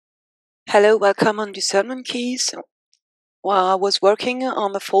Hello, welcome on Discernment Keys. Well, I was working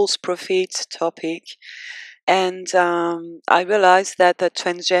on the false prophet topic, and I realized that the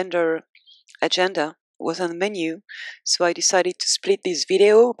transgender agenda was on the menu, so I decided to split this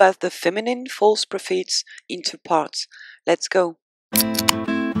video about the feminine false prophets into parts. Let's go.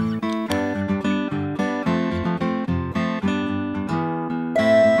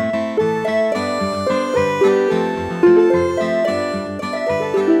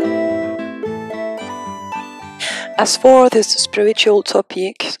 As for this spiritual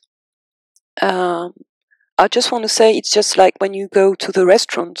topic, I just want to say it's just like when you go to the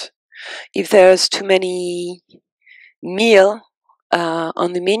restaurant. If there's too many meal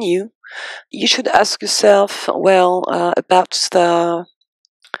on the menu, you should ask yourself, well, about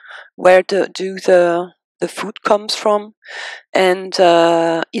where the food comes from, and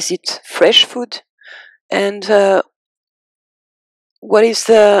is it fresh food, and what is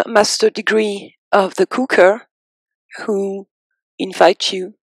the master degree of the cooker who invite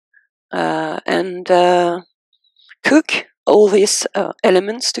you and cook all these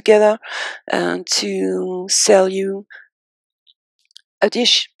elements together to sell you a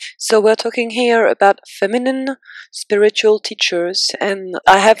dish. So we're talking here about feminine spiritual teachers, and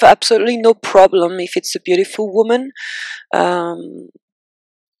I have absolutely no problem if it's a beautiful woman, but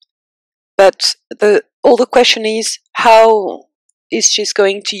all the question is, how is she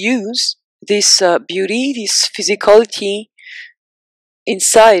going to use this beauty, this physicality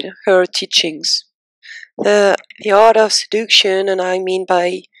inside her teachings? The art of seduction, and I mean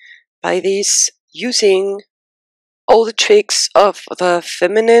by this, using all the tricks of the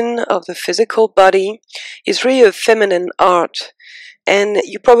feminine, of the physical body, is really a feminine art, and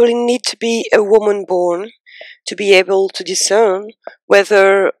you probably need to be a woman born to be able to discern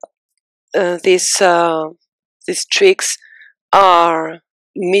whether these tricks are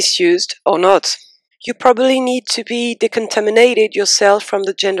misused or not. You probably need to be decontaminated yourself from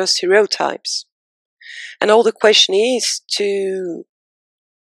the gender stereotypes. And all the question is to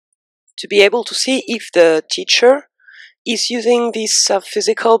be able to see if the teacher is using this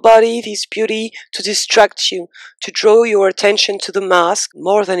physical body, this beauty, to distract you, to draw your attention to the mask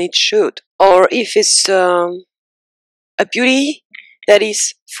more than it should. Or if it's a beauty that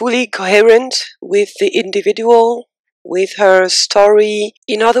is fully coherent with the individual, with her story.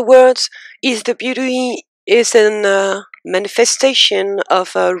 In other words, is the beauty a manifestation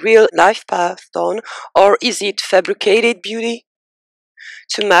of a real life path done, or is it fabricated beauty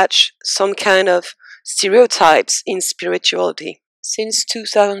to match some kind of stereotypes in spirituality? Since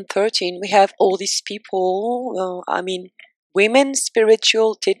 2013, we have all these people, women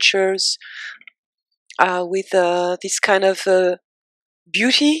spiritual teachers with this kind of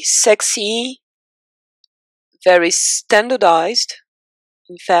beauty, sexy, very standardized,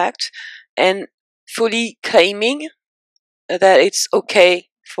 in fact, and fully claiming that it's okay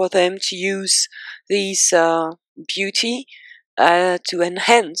for them to use these beauty to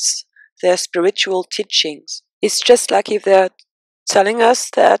enhance their spiritual teachings. It's just like if they're telling us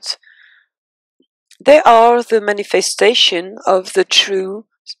that they are the manifestation of the true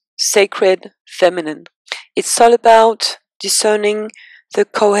sacred feminine. It's all about discerning the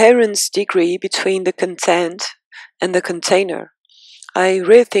coherence degree between the content and the container. I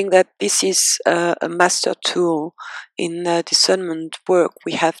really think that this is a master tool in the discernment work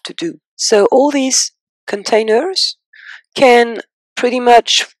we have to do. So all these containers can pretty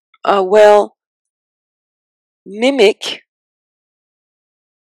much mimic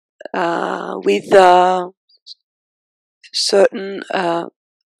with certain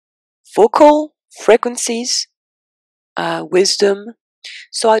vocal frequencies, wisdom.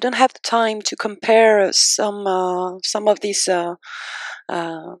 So I don't have the time to compare some of these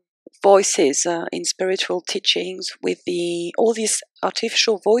voices in spiritual teachings with all these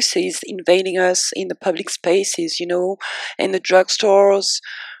artificial voices invading us in the public spaces, in the drugstores,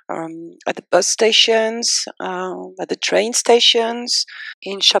 at the bus stations, at the train stations,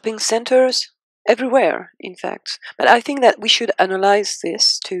 in shopping centers, everywhere, in fact. But I think that we should analyze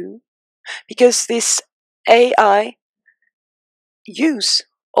this too, because this AI use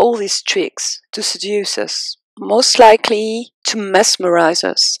all these tricks to seduce us, most likely to mesmerize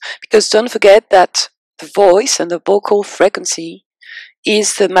us, because don't forget that the voice and the vocal frequency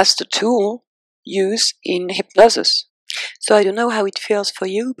is the master tool used in hypnosis. So I don't know how it feels for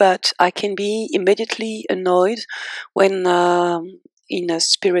you, but I can be immediately annoyed when in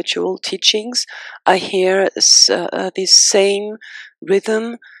spiritual teachings I hear this same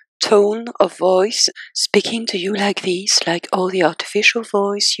rhythm tone of voice, speaking to you like this, like all the artificial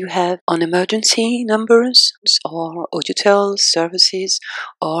voice you have on emergency numbers or auditel services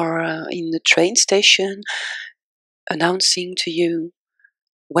or in the train station, announcing to you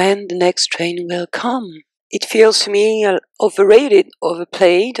when the next train will come. It feels to me overrated,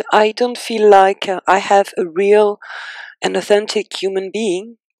 overplayed. I don't feel like I have a real and authentic human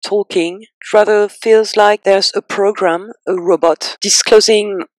being talking. It rather feels like there's a program, a robot,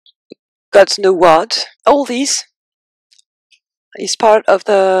 disclosing God knows what. All this is part of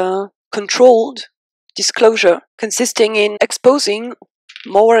the controlled disclosure, consisting in exposing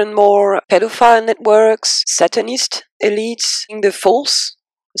more and more pedophile networks, satanist elites, in the false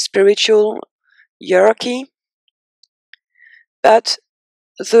spiritual hierarchy. But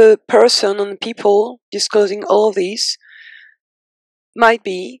the person and people disclosing all of this might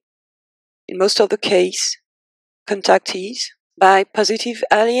be, in most of the case, contactees by positive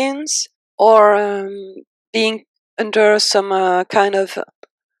aliens or being under some kind of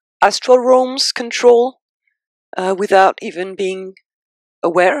astral realms control without even being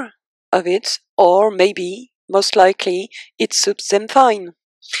aware of it, or maybe, most likely, it suits them fine.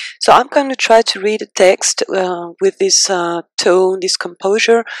 So I'm going to try to read a text with this tone, this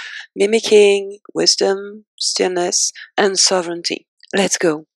composure, mimicking wisdom, stillness, and sovereignty. Let's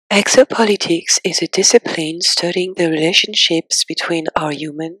go. Exopolitics is a discipline studying the relationships between our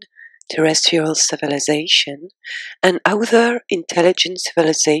human, terrestrial civilization and other intelligent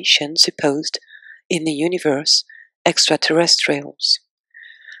civilizations supposed in the universe, extraterrestrials.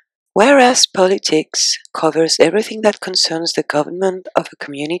 Whereas politics covers everything that concerns the government of a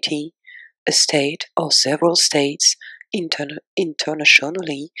community, a state or several states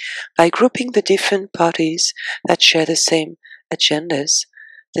internationally by grouping the different parties that share the same agendas,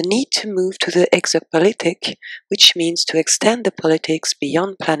 the need to move to the exopolitic, which means to extend the politics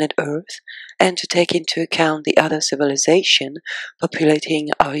beyond planet Earth and to take into account the other civilization populating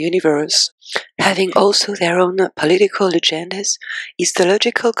our universe, having also their own political agendas, is the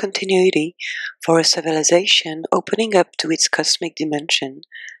logical continuity for a civilization opening up to its cosmic dimension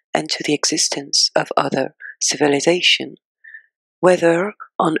and to the existence of other civilization, whether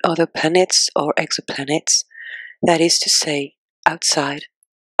on other planets or exoplanets, that is to say, outside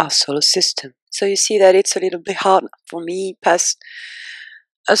our solar system. So you see that it's a little bit hard for me past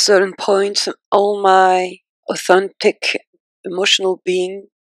a certain point, all my authentic emotional being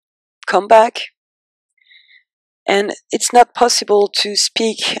come back, and it's not possible to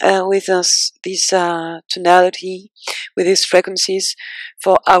speak with this tonality, with these frequencies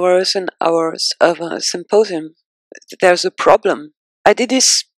for hours and hours of a symposium. There's a problem. I did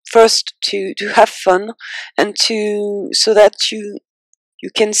this first to have fun and so that you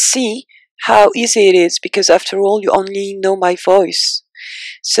can see how easy it is, because after all you only know my voice.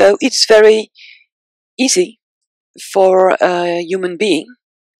 So it's very easy for a human being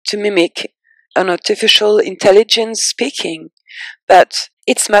to mimic an artificial intelligence speaking, but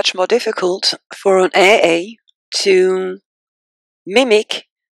it's much more difficult for an AA to mimic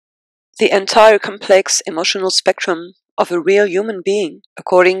the entire complex emotional spectrum of a real human being,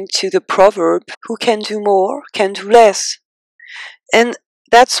 according to the proverb, who can do more can do less. And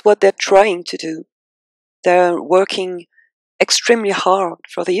that's what they're trying to do. They're working extremely hard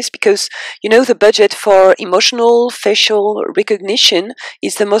for this because, you know, the budget for emotional facial recognition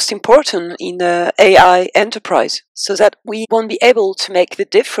is the most important in the AI enterprise, so that we won't be able to make the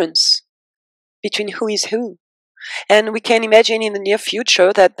difference between who is who. And we can imagine in the near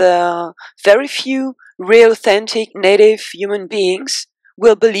future that the very few real, authentic, native human beings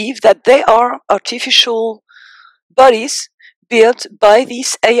will believe that they are artificial bodies built by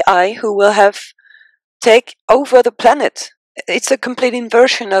this AI who will have take over the planet. It's a complete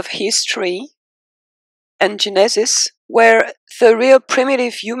inversion of history and genesis, where the real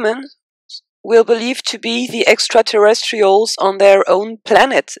primitive human will believe to be the extraterrestrials on their own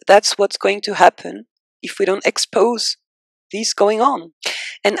planet. That's what's going to happen if we don't expose this going on.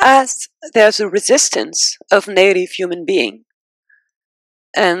 And as there's a resistance of native human being,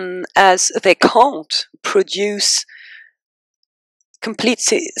 and as they can't produce complete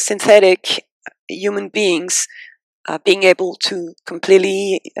synthetic human beings being able to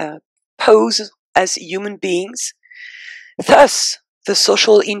completely pose as human beings, thus the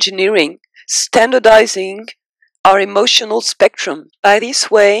social engineering, standardizing our emotional spectrum. By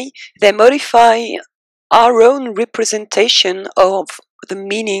this way, they modify our own representation of the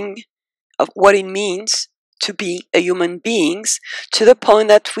meaning of what it means to be a human being, to the point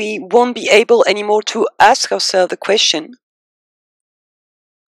that we won't be able anymore to ask ourselves the question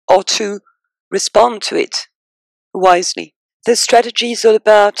or to respond to it wisely. The strategy is all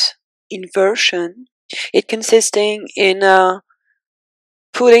about inversion. It consisting in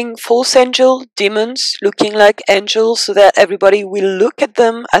putting false angel demons looking like angels so that everybody will look at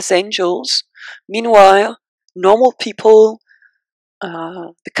them as angels. Meanwhile, normal people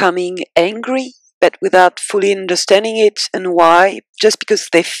becoming angry, but without fully understanding it and why, just because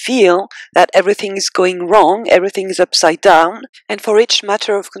they feel that everything is going wrong, everything is upside down, and for each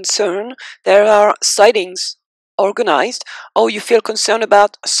matter of concern, there are sightings organized. Oh, you feel concerned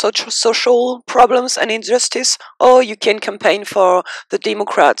about social problems and injustice? Oh, you can campaign for the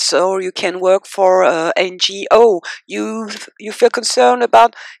Democrats, or you can work for NGO. You feel concerned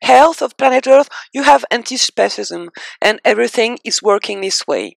about health of planet Earth? You have anti-speciesism, and everything is working this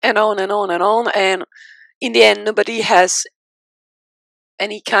way, and on and on and on, and in the end, nobody has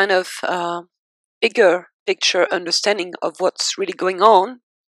any kind of bigger picture understanding of what's really going on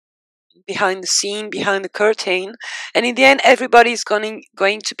behind the scene, behind the curtain, and in the end everybody is going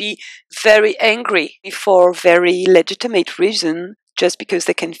to be very angry for very legitimate reason, just because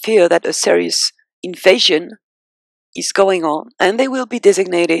they can feel that a serious invasion is going on, and they will be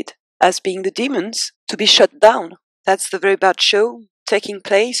designated as being the demons to be shut down. That's the very bad show taking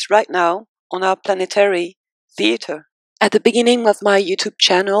place right now on our planetary theater. At the beginning of my YouTube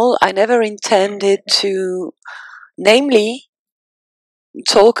channel, I never intended to, namely,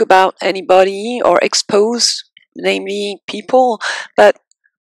 talk about anybody or expose, namely, people, but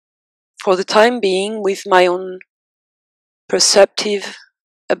for the time being, with my own perceptive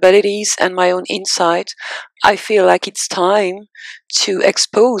abilities and my own insight, I feel like it's time to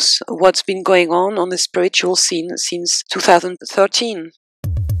expose what's been going on the spiritual scene since 2013.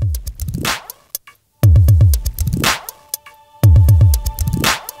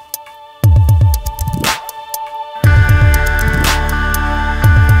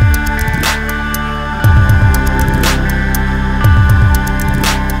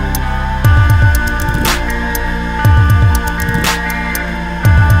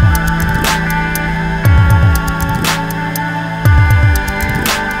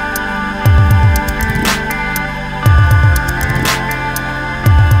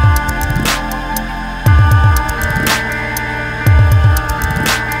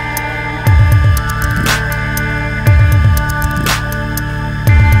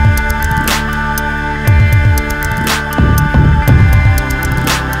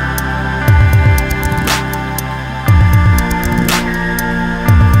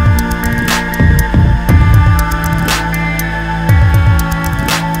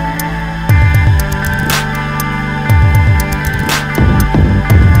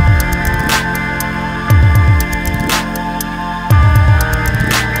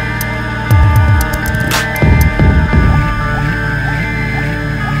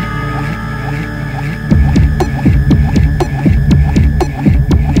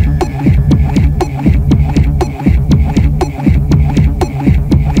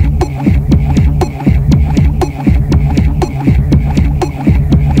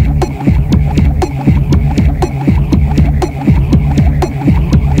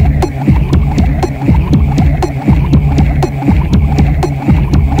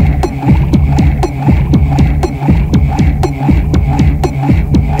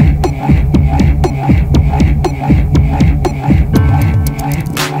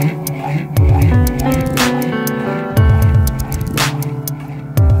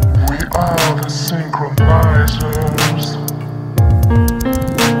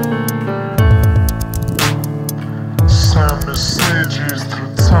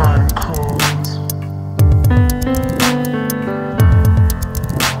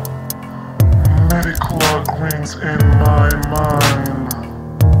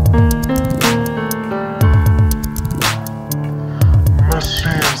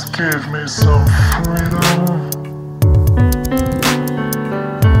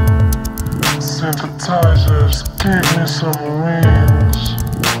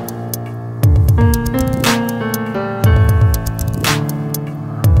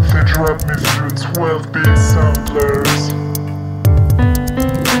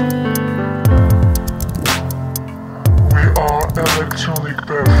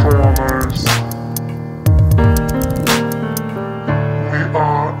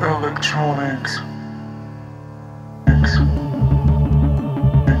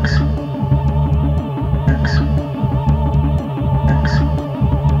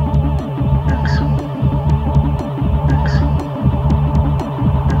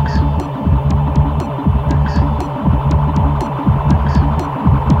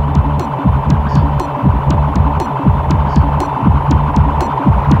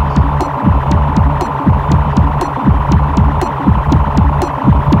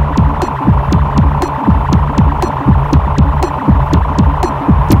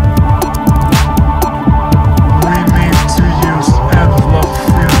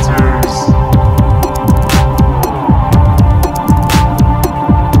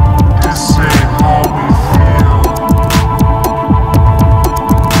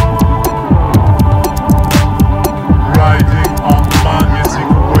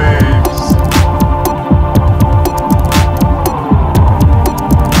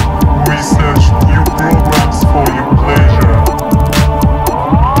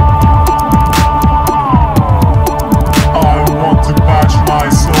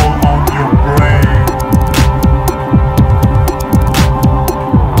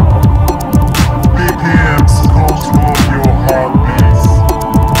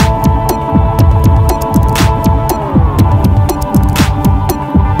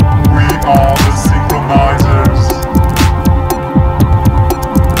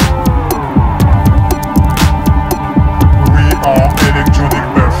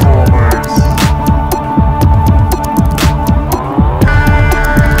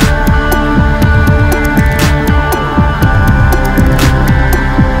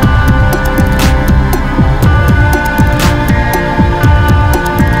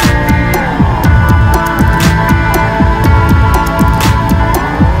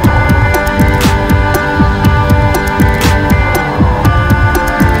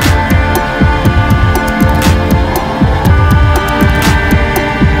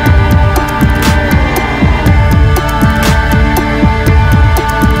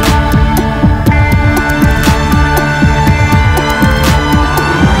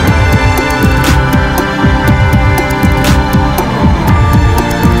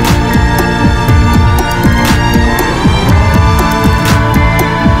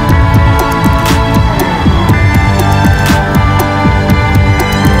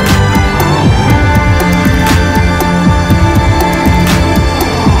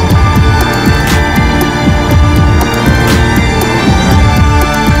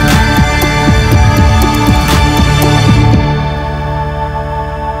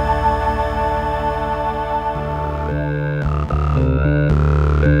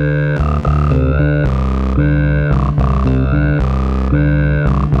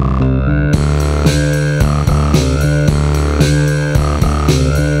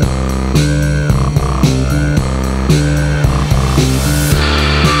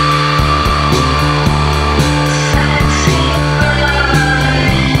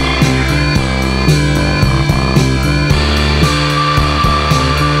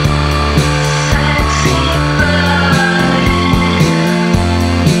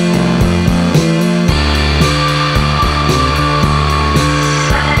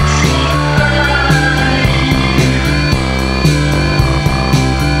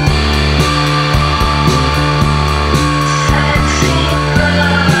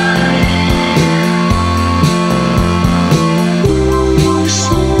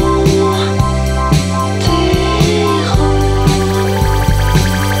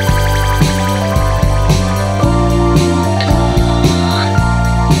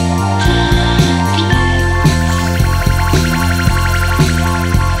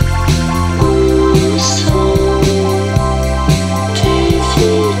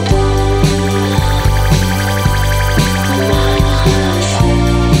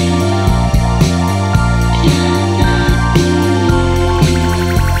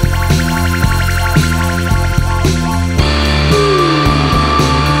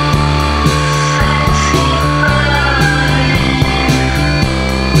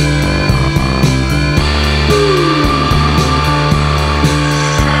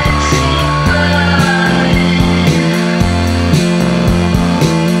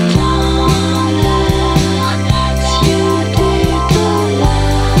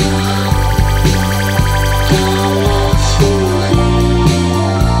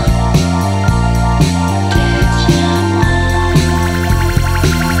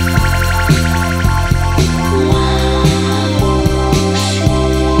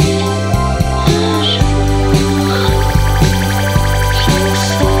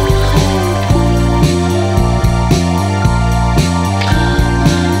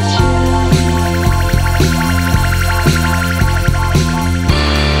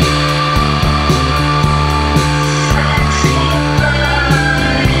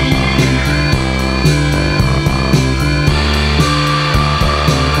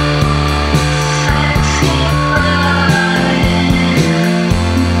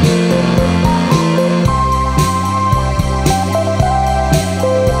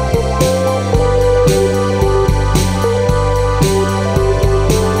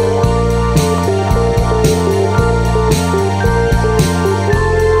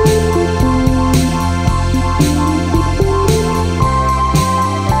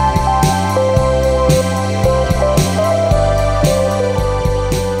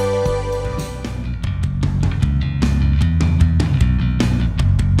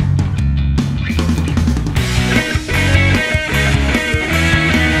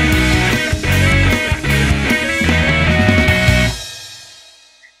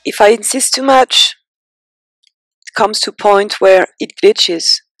 if I insist too much, it comes to a point where it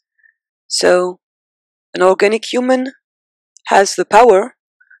glitches. So an organic human has the power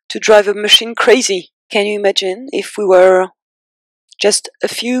to drive a machine crazy. Can you imagine if we were just a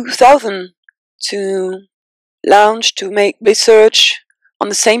few thousand to launch, to make research on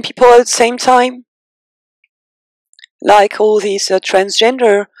the same people at the same time? Like all these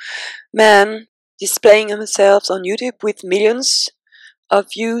transgender men displaying themselves on YouTube with millions of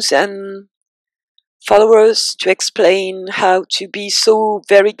views and followers to explain how to be so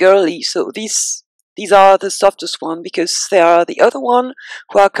very girly. So these are the softest one, because they are the other one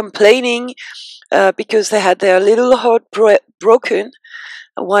who are complaining because they had their little heart broken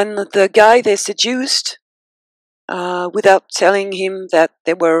when the guy they seduced, without telling him that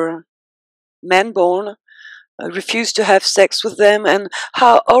they were man-born, refused to have sex with them, and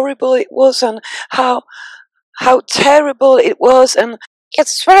how horrible it was, and how terrible it was, and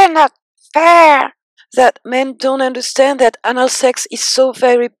it's really not fair that men don't understand that anal sex is so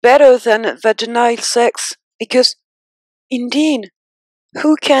very better than vaginal sex, because indeed,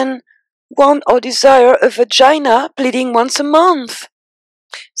 who can want or desire a vagina bleeding once a month?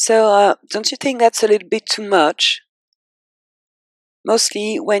 So don't you think that's a little bit too much?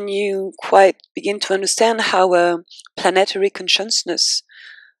 Mostly when you quite begin to understand how planetary consciousness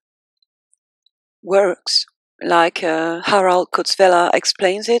works, like Harald Kurzweil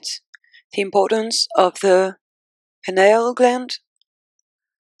explains it, the importance of the pineal gland,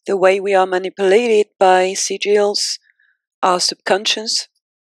 the way we are manipulated by sigils, our subconscious,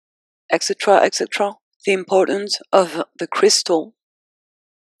 etc., etc., the importance of the crystal.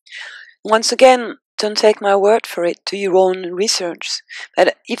 Once again, don't take my word for it, do your own research.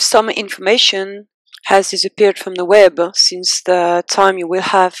 But if some information has disappeared from the web since the time you will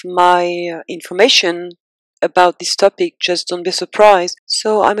have my information about this topic, just don't be surprised.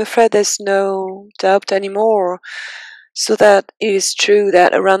 So I'm afraid there's no doubt anymore. So that it is true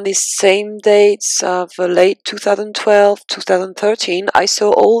that around these same dates of late 2012, 2013, I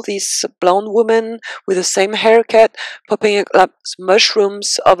saw all these blonde women with the same haircut popping up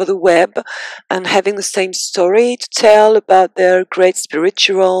mushrooms over the web and having the same story to tell about their great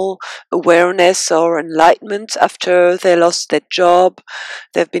spiritual awareness or enlightenment after they lost their job,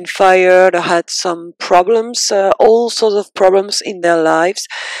 they've been fired or had some problems, all sorts of problems in their lives.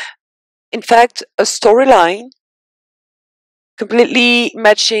 In fact, a storyline completely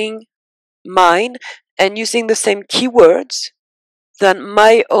matching mine and using the same keywords than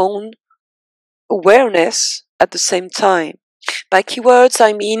my own awareness at the same time. By keywords,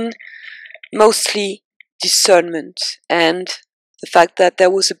 I mean mostly discernment and the fact that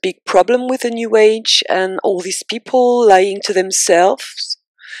there was a big problem with the New Age and all these people lying to themselves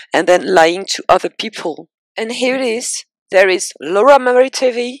and then lying to other people. And here it is. There is Laura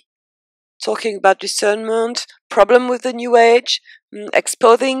Maritevi talking about discernment, problem with the New Age,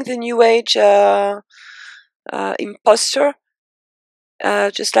 exposing the New Age imposter,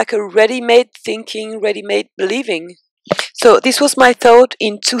 just like a ready-made thinking, ready-made believing. So this was my thought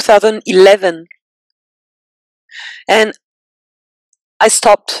in 2011. And I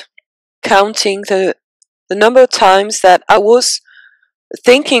stopped counting the number of times that I was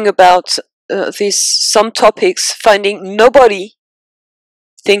thinking about some topics, finding nobody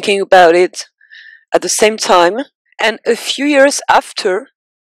thinking about it at the same time, and a few years after,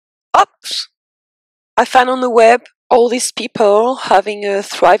 oops, I found on the web all these people having a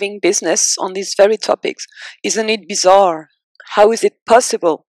thriving business on these very topics. Isn't it bizarre? How is it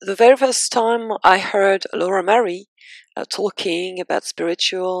possible? The very first time I heard Laura Mary talking about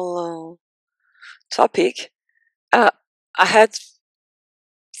spiritual topic, I had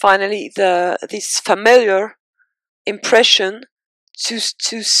finally this familiar impression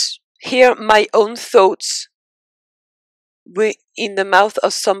to hear my own thoughts in the mouth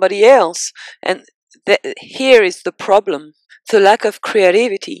of somebody else. And here is the problem, the lack of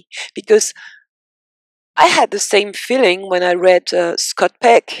creativity, because I had the same feeling when I read Scott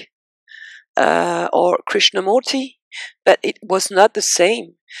Peck or Krishnamurti, but it was not the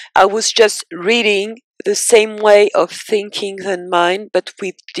same. I was just reading the same way of thinking than mine, but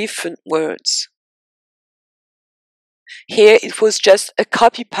with different words. Here it was just a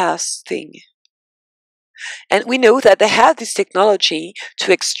copy-paste thing. And we know that they have this technology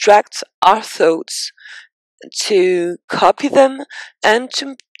to extract our thoughts, to copy them, and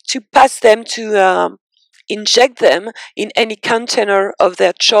to pass them, to inject them in any container of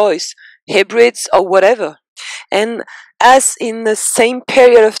their choice, hybrids or whatever. And as in the same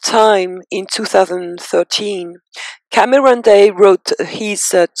period of time in 2013, Cameron Day wrote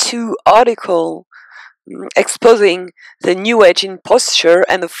his 2 articles exposing the New Age imposture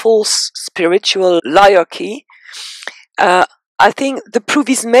and the false spiritual hierarchy, I think the proof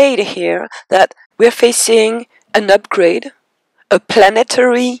is made here that we're facing an upgrade, a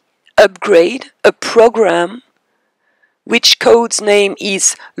planetary upgrade, a program which code's name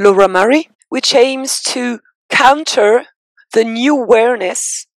is Loramari, which aims to counter the new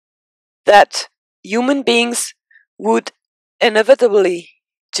awareness that human beings would inevitably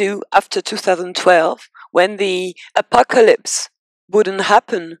do after 2012, when the apocalypse wouldn't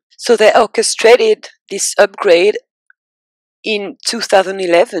happen. So they orchestrated this upgrade in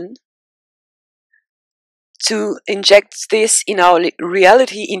 2011 to inject this in our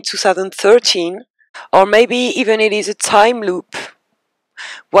reality in 2013, or maybe even it is a time loop,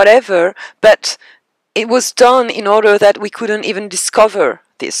 whatever, but it was done in order that we couldn't even discover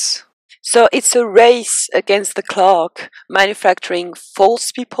this. So it's a race against the clock, manufacturing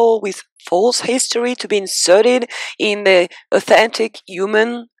false people with false history to be inserted in the authentic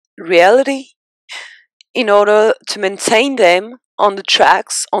human reality in order to maintain them on the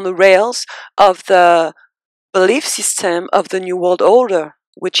tracks, on the rails of the belief system of the New World Order,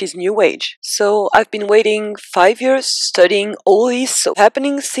 which is New Age. So I've been waiting 5 years studying all this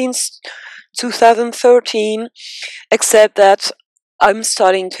happening since 2013, except that I'm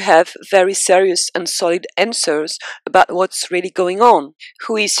starting to have very serious and solid answers about what's really going on.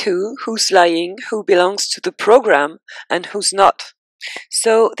 Who is who's lying, who belongs to the program, and who's not.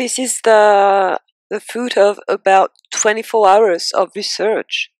 So this is the fruit of about 24 hours of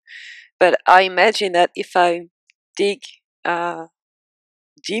research. But I imagine that if I dig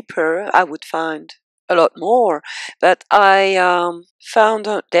deeper, I would find a lot more. But I found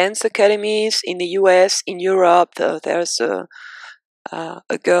dance academies in the US, in Europe. There's a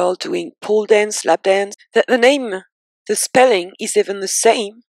girl doing pole dance, lap dance. The name, the spelling is even the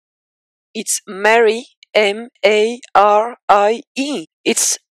same. It's Mary, M-A-R-I-E.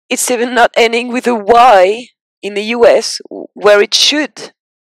 It's even not ending with a Y in the US, where it should.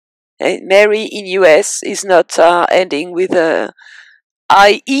 Mary in US is not ending with a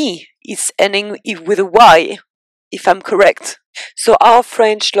I-E. It's ending with a Y, if I'm correct. So our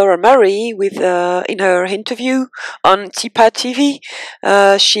French Laura Marie, with in her interview on TIPA TV,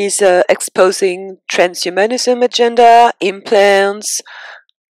 she's exposing transhumanism agenda, implants,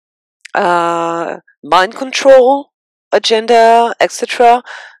 mind control agenda, etc.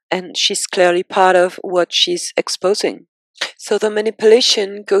 And she's clearly part of what she's exposing. So the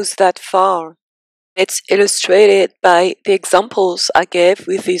manipulation goes that far. It's illustrated by the examples I gave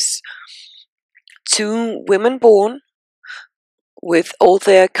with these two women born with all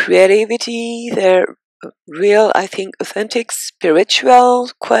their creativity, their real, I think, authentic spiritual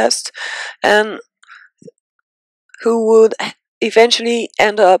quest, and who would eventually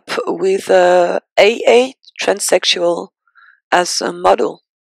end up with AA, transsexual, as a model.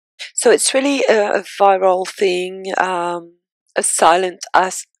 So it's really a viral thing, a silent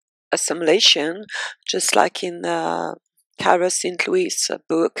assimilation, just like in Cara St. Louis'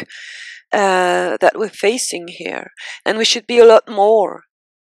 book, that we're facing here. And we should be a lot more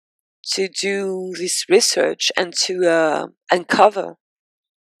to do this research and to uncover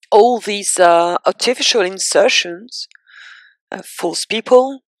all these artificial insertions, false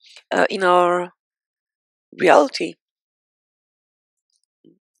people, in our reality,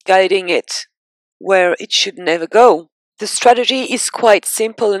 guiding it where it should never go. The strategy is quite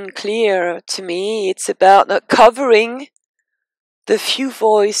simple and clear to me. It's about covering the few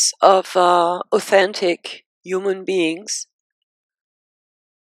voice of authentic human beings,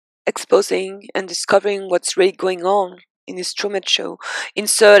 exposing and discovering what's really going on in this Truman Show,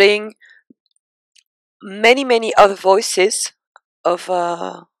 inserting many other voices of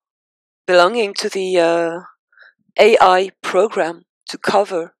belonging to the AI program to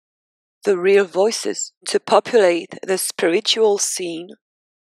cover the real voices, to populate the spiritual scene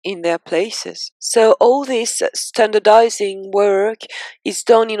in their places. So all this standardizing work is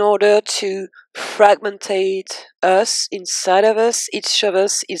done in order to fragmentate us inside of us. Each of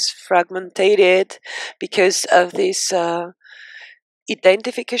us is fragmented because of this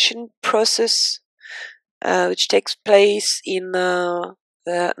identification process, which takes place in the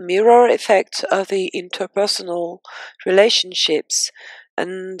mirror effect of the interpersonal relationships.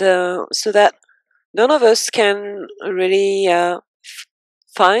 And so that none of us can really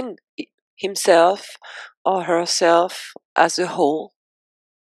find himself or herself as a whole.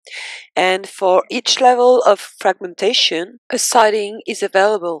 And for each level of fragmentation, a siding is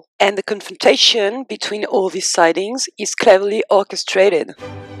available, and the confrontation between all these sidings is cleverly orchestrated.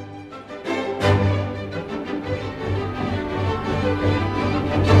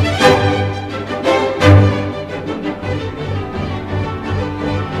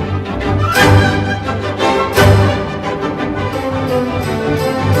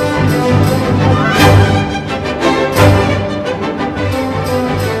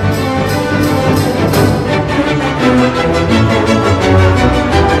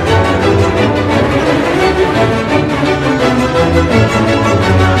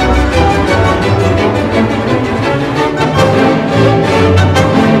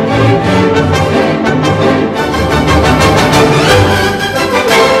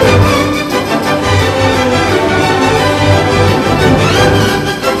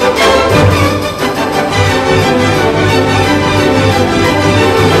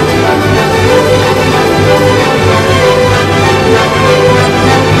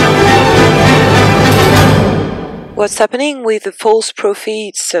 happening with the false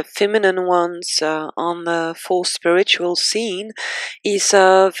prophets, feminine ones, on the false spiritual scene is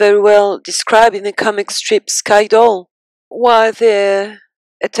very well described in the comic strip Sky Doll. While the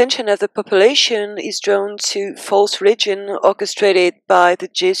attention of the population is drawn to false religion orchestrated by the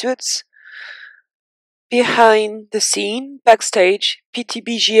Jesuits, behind the scene, backstage,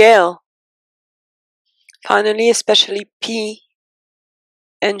 PTBGL. Finally, especially P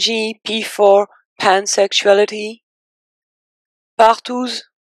and G, P for pansexuality, partous,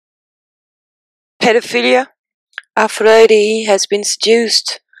 pedophilia. Aphrodite has been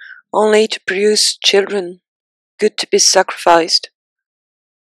seduced only to produce children, good to be sacrificed.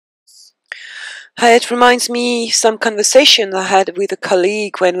 It reminds me some conversation I had with a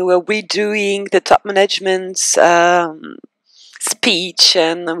colleague when we were redoing the top management's speech,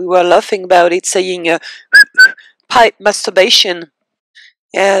 and we were laughing about it, saying pipe masturbation.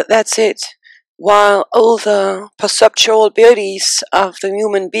 Yeah, that's it. While all the perceptual abilities of the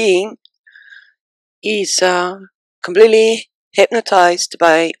human being is completely hypnotized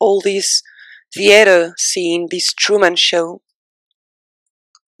by all this theater scene, this Truman Show.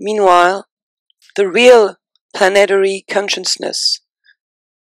 Meanwhile, the real planetary consciousness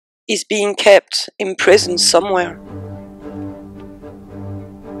is being kept imprisoned somewhere.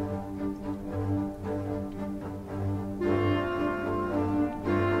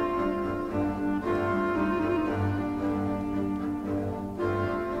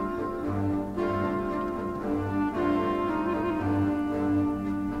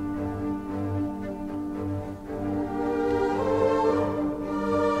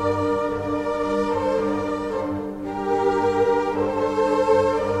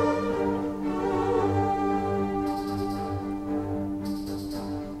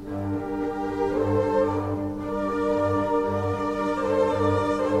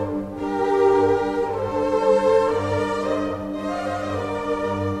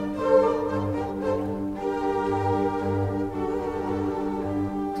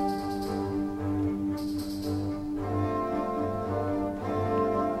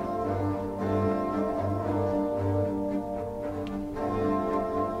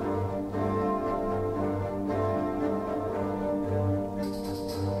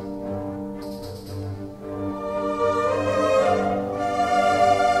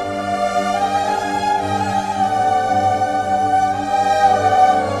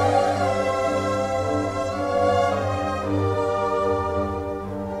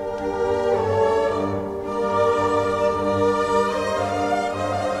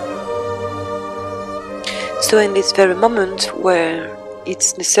 So in this very moment where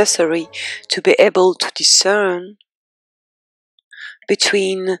it's necessary to be able to discern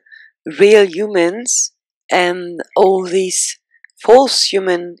between real humans and all these false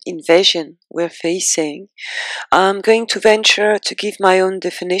human invasion we're facing, I'm going to venture to give my own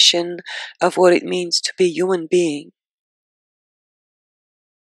definition of what it means to be a human being.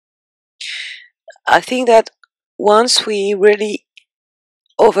 I think that once we really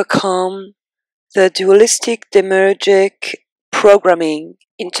overcome the dualistic demiurgic programming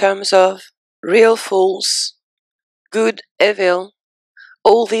in terms of real false, good, evil,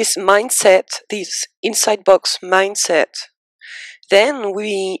 all this mindset, this inside box mindset, then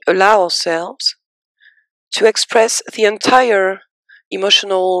we allow ourselves to express the entire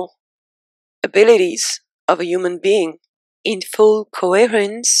emotional abilities of a human being in full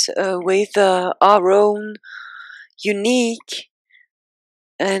coherence with our own unique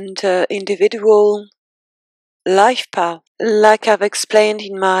and individual life path. Like I've explained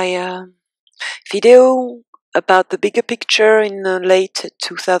in my video about the bigger picture in late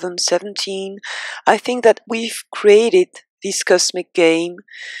 2017, I think that we've created this cosmic game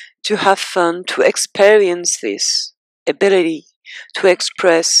to have fun, to experience this ability to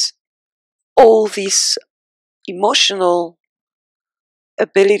express all these emotional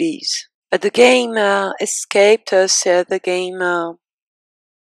abilities. But the game escaped us, the game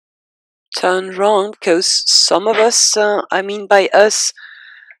turned wrong, because some of us, I mean by us,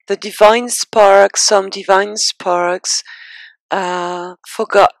 the divine sparks, some divine sparks,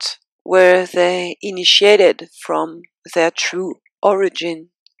 forgot where they initiated from their true origin.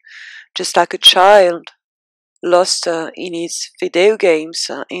 Just like a child lost in his video games,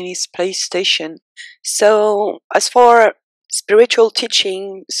 in his PlayStation. So as for spiritual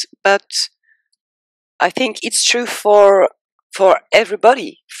teachings, but I think it's true for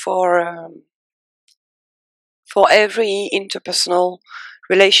everybody, for every interpersonal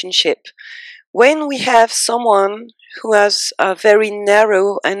relationship. When we have someone who has a very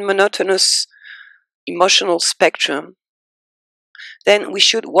narrow and monotonous emotional spectrum, then we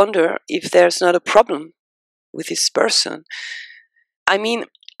should wonder if there's not a problem with this person. I mean,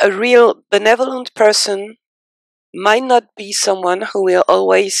 a real benevolent person might not be someone who will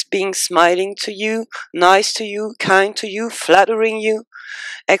always be smiling to you, nice to you, kind to you, flattering you,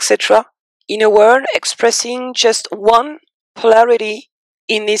 etc. In a word, expressing just one polarity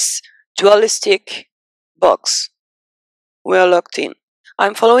in this dualistic box we're locked in.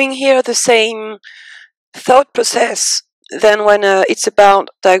 I'm following here the same thought process than when it's about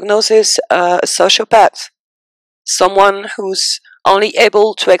diagnosis a sociopath, someone who's only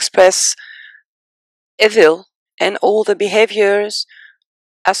able to express evil and all the behaviors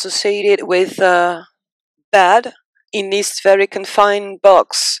associated with bad in this very confined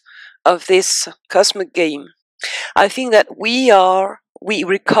box of this cosmic game. I think that we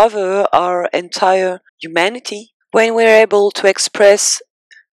recover our entire humanity when we're able to express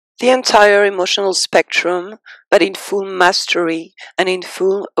the entire emotional spectrum, but in full mastery and in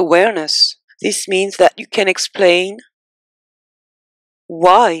full awareness. This means that you can explain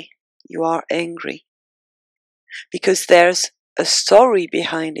why you are angry, because there's a story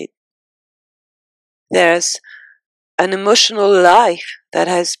behind it. There's an emotional life that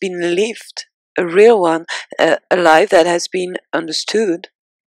has been lived, a real one, a life that has been understood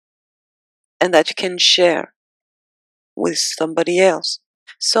and that you can share with somebody else.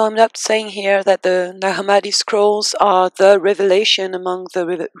 So I'm not saying here that the Nag Hammadi scrolls are the revelation among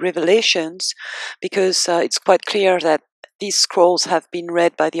the revelations, because it's quite clear that these scrolls have been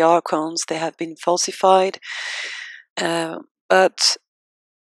read by the archons, they have been falsified, but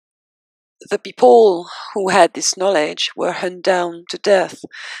the people who had this knowledge were hunted down to death.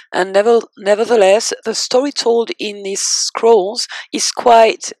 And nevertheless, the story told in these scrolls is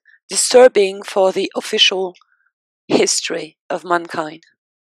quite disturbing for the official history of mankind.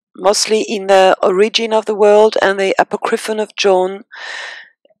 Mostly in the origin of the world and the Apocryphon of John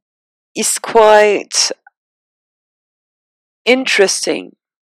is quite interesting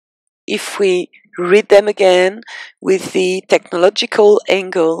if we read them again with the technological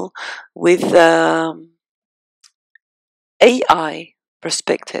angle, with AI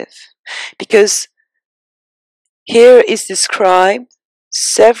perspective, because here is described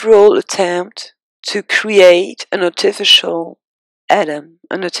several attempts to create an artificial Adam,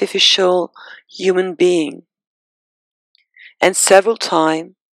 an artificial human being, and several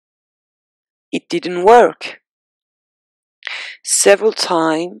times it didn't work. Several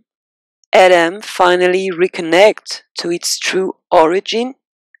times Adam finally reconnect to its true origin,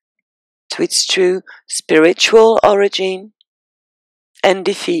 to its true spiritual origin, and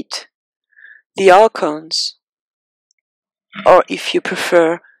defeat the archons, or if you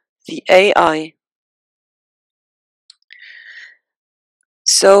prefer, the AI.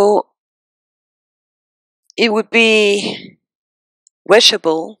 So it would be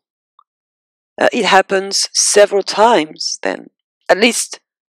wishable. It happens several times then, at least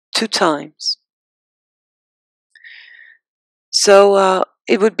 2 times. So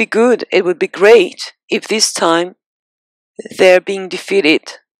it would be good, it would be great if this time they're being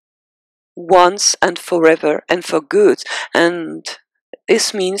defeated once and forever and for good. And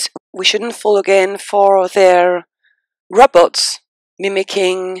this means we shouldn't fall again for their robots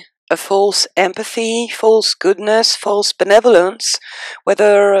mimicking a false empathy, false goodness, false benevolence,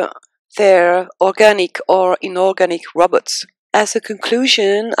 whether they're organic or inorganic robots. As a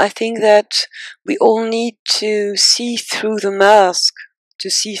conclusion, I think that we all need to see through the mask,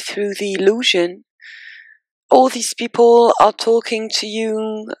 to see through the illusion. All these people are talking to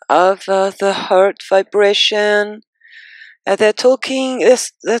you of the heart vibration. They're talking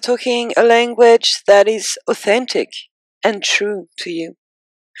a language that is authentic and true to you.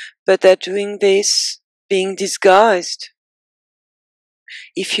 But they're doing this being disguised.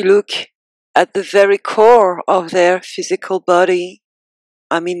 If you look at the very core of their physical body,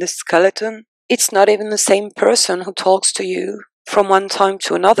 I mean the skeleton, it's not even the same person who talks to you from one time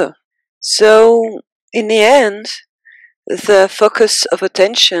to another. So, in the end, the focus of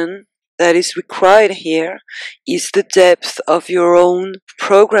attention that is required here is the depth of your own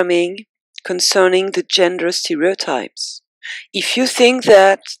programming concerning the gender stereotypes. If you think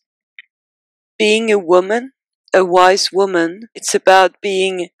that being a woman, a wise woman, it's about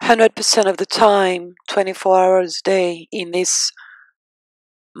being 100% of the time, 24 hours a day in this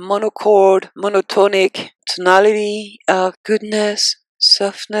monochord, monotonic tonality of goodness,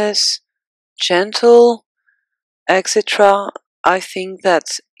 softness, gentle, etc., I think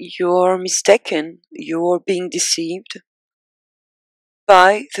that you're mistaken, you're being deceived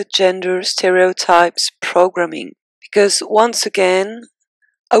by the gender stereotypes programming. Because once again,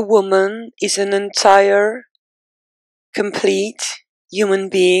 a woman is an entire, complete human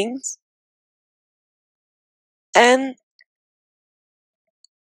being and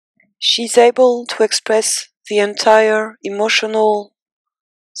she's able to express the entire emotional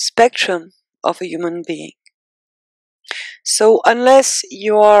spectrum of a human being. So unless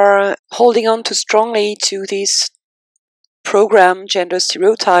you are holding on too strongly to these program gender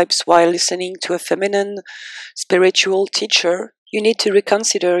stereotypes while listening to a feminine spiritual teacher, you need to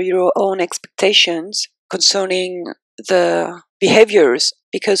reconsider your own expectations concerning the behaviors,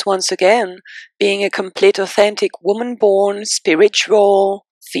 because once again, being a complete authentic woman-born spiritual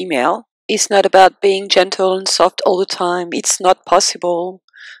female is not about being gentle and soft all the time. It's not possible,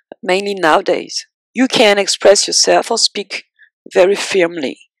 mainly nowadays. You can express yourself or speak very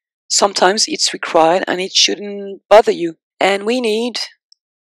firmly. Sometimes it's required and it shouldn't bother you. And we need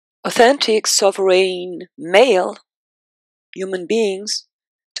authentic, sovereign, male human beings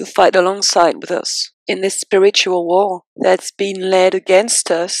to fight alongside with us in this spiritual war that's been led against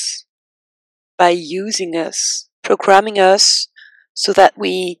us by using us, programming us so that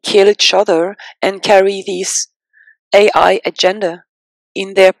we kill each other and carry this AI agenda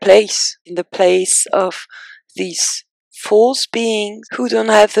in their place, in the place of these false beings who don't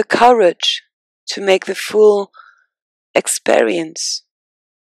have the courage to make the full experience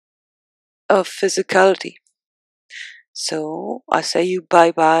of physicality. So I say you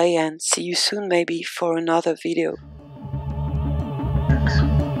bye bye and see you soon maybe for another video.